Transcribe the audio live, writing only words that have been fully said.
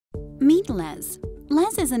Meet Les.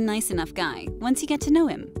 Les is a nice enough guy once you get to know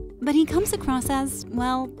him, but he comes across as,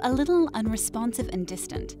 well, a little unresponsive and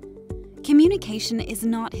distant. Communication is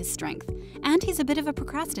not his strength, and he's a bit of a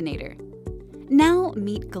procrastinator. Now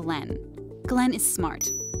meet Glen. Glen is smart,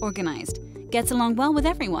 organized, gets along well with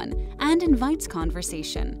everyone, and invites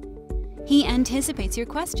conversation. He anticipates your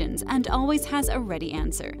questions and always has a ready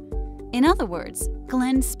answer. In other words,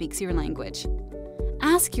 Glen speaks your language.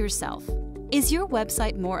 Ask yourself, is your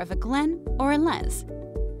website more of a Glen or a Les?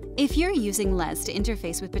 If you're using Les to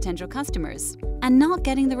interface with potential customers and not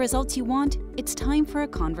getting the results you want, it's time for a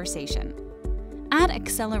conversation. At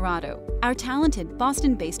Accelerado, our talented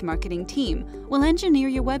Boston-based marketing team will engineer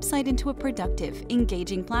your website into a productive,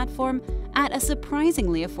 engaging platform at a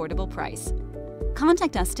surprisingly affordable price.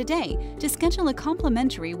 Contact us today to schedule a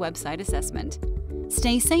complimentary website assessment.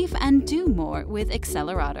 Stay safe and do more with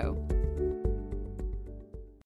Accelerado.